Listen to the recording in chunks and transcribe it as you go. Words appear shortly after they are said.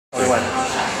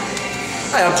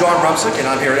Hi, I'm John Rumsick, and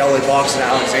I'm here at LA Boxing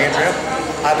in Alexandria.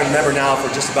 I've been a member now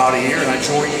for just about a year, and I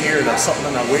joined here. That's something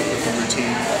I'm weightlifting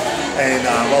routine. And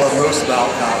what I love most about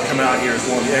coming out here is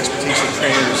one of the expertise of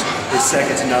trainers is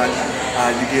second to none.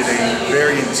 You get a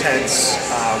very intense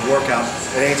workout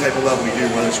at any type of level you do,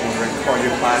 whether it's one of the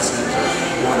cardio classes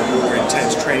or one of the more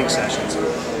intense training sessions.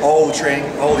 All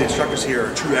the instructors here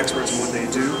are true experts in what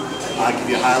they do. Give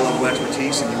you a high level of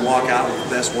expertise, and you walk out with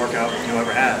the best workout you'll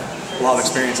ever have. A lot of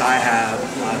experience I have,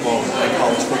 well, playing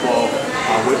college football,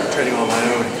 training on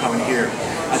my own, and coming here.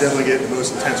 I definitely get the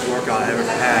most intense workout I've ever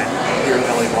had here at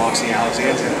LA Boxing in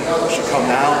Alexandria. You should come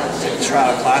now, take the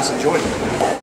trial class, and join me.